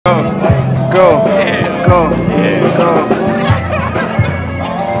Go, yeah, go, yeah, go.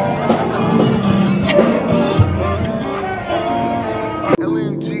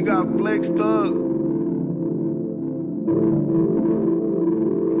 LMG got flexed up.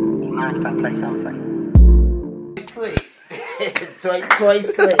 You mind if I play something for you? Toy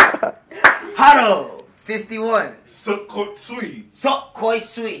sweet. Huddle 61. Sweet. Sok koi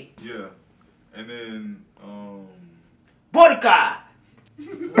sweet. Yeah. And then Vodka.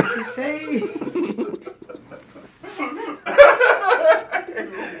 What you say?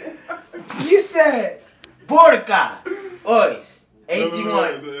 You said Vodka. Ois.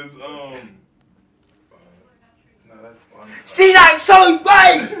 81. It's, See that so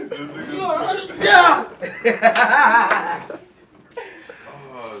right. Yeah.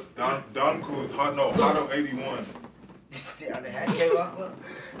 Don Cruz Hotto 81. See how the hat came up?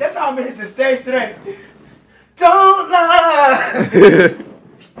 That's how I'm gonna hit the stage today. Don't lie.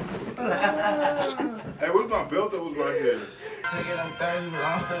 Hey, where's my belt that was right here? Take it on 30, but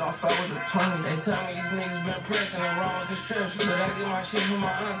I'm still on fuck with the 20. They tell me these niggas been pressing and wrong with this stretch, but I get my shit from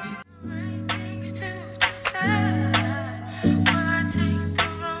my auntie. Things to decide. Will I take the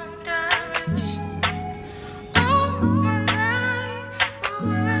wrong direction? All my life, where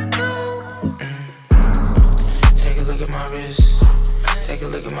will I go? Take a look at my wrist. Take a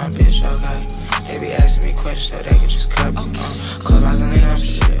look at my bitch, okay? They be asking me questions so they can just cut me. Close my and lean on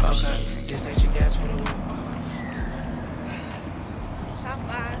shit, okay? This ain't your gas for the whip.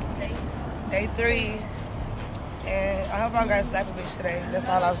 Day 3, and I hope I don't gotta slap a bitch today. That's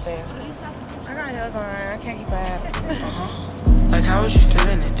all I'm saying. I got heels on, I can't keep bad. Like, how was you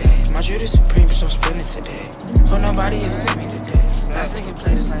feeling today? My Judas Supreme, so I'm spilling today. Hope nobody will feel me today. Last nigga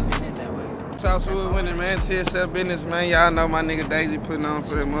played his life in it that way. Southwood winning, man. TSL business, man. Y'all know my nigga Deji putting on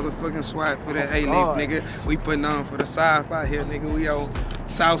for that motherfucking SWAT, for that A-Leaf, nigga. We putting on for the South out here, nigga. We on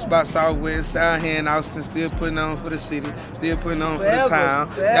South by Southwest, down here in Austin, still putting on for the city, still putting on for the town.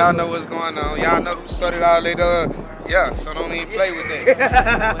 Y'all know what's going on. Y'all know who started all that, yeah, so don't even play with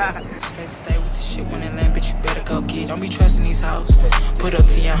that. Stay with the shit when it land, bitch, you better go get. Don't be trusting these hoes. Put up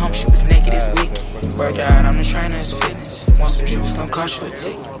to your home, she was naked this week. Worked out, I'm the trainer, it's fitness. Want some trips, gon' cost you a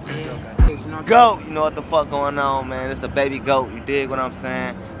ticket. Goat, you know what the fuck going on, man. It's the baby goat, you dig what I'm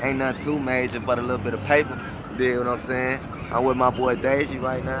saying? Ain't nothing too major, but a little bit of paper, you dig what I'm saying? I'm with my boy Deji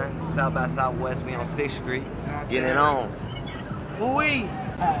right now, South by Southwest, we on 6th Street, getting it on. Ooh-wee.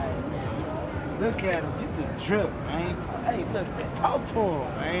 Look at him, you the drip, man. Hey, look, talk to him,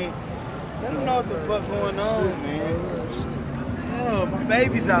 man. Let him know what the fuck going on, man. Oh, my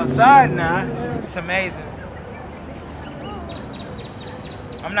baby's outside now. It's amazing.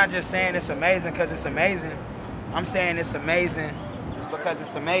 I'm not just saying it's amazing because it's amazing. I'm saying it's amazing because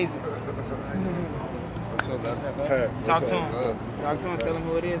it's amazing. What's up, man? Talk to him. Talk to him. Tell him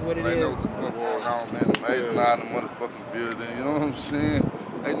who it is, what it is. They know what the fuck going on, man. Amazing out in the motherfucking building. You know what I'm saying?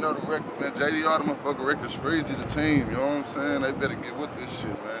 They know the record, man. JDR, the motherfucking record's freezy the team. You know what I'm saying? They better get with this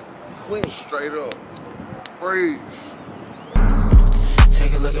shit, man. Quick. Straight up. Freeze.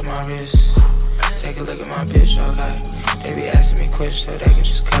 Take a look at my wrist. Take a look at my bitch, okay? They be asking me questions so they can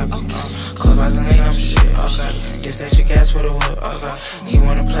just cut me. Close my and lean on shit, okay? This ain't your gas for the whip, okay? He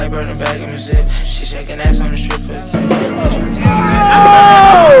wanna play, burn the bag in the zip. She shaking ass on the strip for the tip.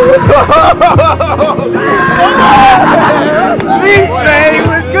 Beach, man, he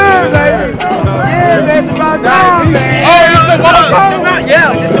was good, baby. Yeah, man, it's about time, man. Oh, it's the one song?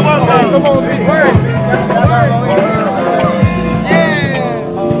 Yeah, it's the one song. Come on, Beach.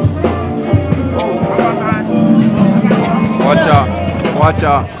 Watch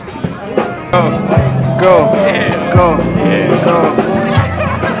out. Go, yeah, go, yeah, go.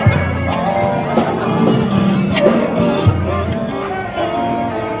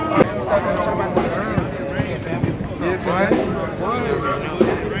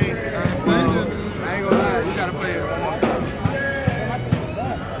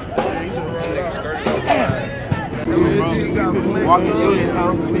 Walking through this,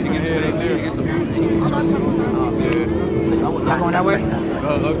 huh? Get some y'all going that way?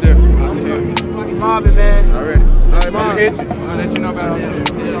 Up there. Marvin, man. Already. Alright, man. Hit you. I'll let you know about it.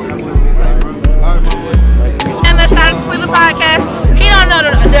 Alright, my boy. And let's start with the podcast. He don't know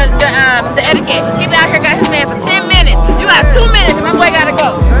the etiquette. He been out here got his man for 10 minutes. You got 2 minutes and my boy gotta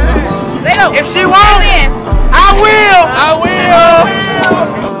go. They go. If she won't, I will. I will.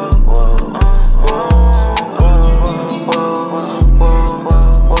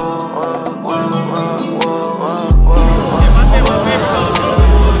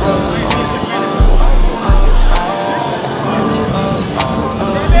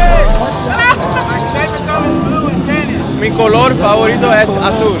 Mi color favorito es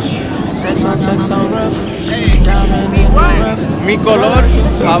azul. Sex on rough. Diamond in the rough. Mi color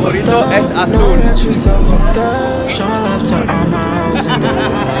favorito es azul. Show my love to all my hoes and then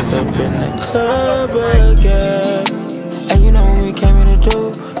rise up in the club again. And you know what we came here to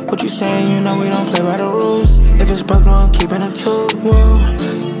do. What you saying, you know we don't play by the rules. If it's broke, no, I'm keeping it too. Whoa,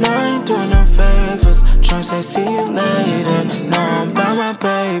 no, I ain't doing no favors. Tryna say see you later. No, I'm by my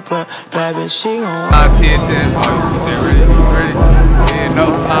paper. Bad bitch, she gon' Slime TSN, oh, you said ready? Ready? Yeah,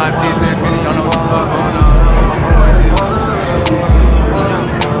 no slime TSN, bitch, y'all know what the fuck going on.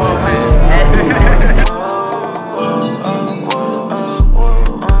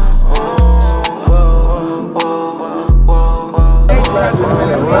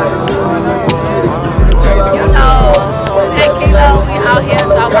 Out here,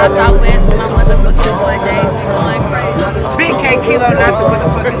 South by Southwest, with my motherfucking boy Dejo, we going crazy. Big K Kilo, not the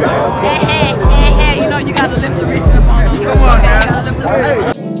motherfucking dog. Hey, you know you gotta lift the reach up on them. Come on, okay,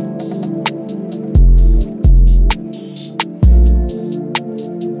 now.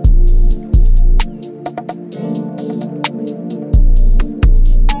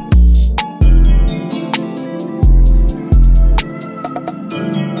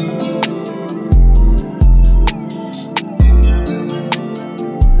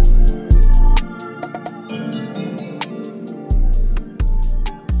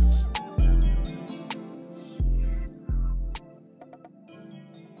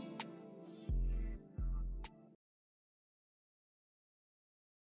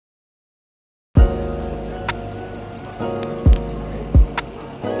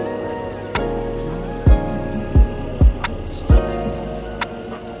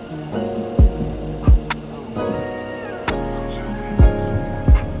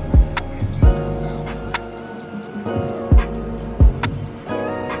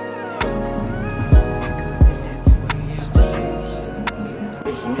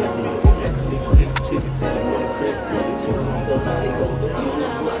 you gotta lift the reach up.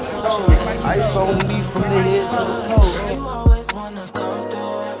 Ice on me from the head to the toe. You always wanna come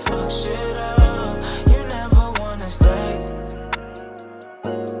through and fuck shit up. You never wanna stay.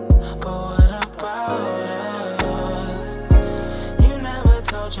 But what about us? You never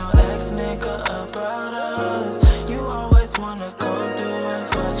told your ex nigga about us. You always wanna come through and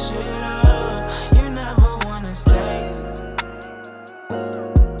fuck shit up. You never wanna stay.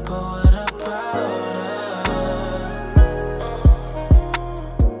 But what about us?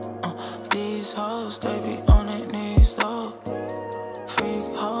 These hoes, they be on their knees though. Freak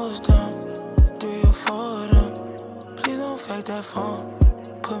hoes, them 3 or 4 of them. Please don't fake that phone.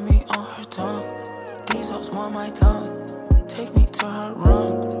 Put me on her tongue. These hoes want my tongue. Take me to her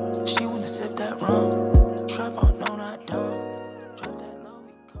room. She wanna sip that rum. Trap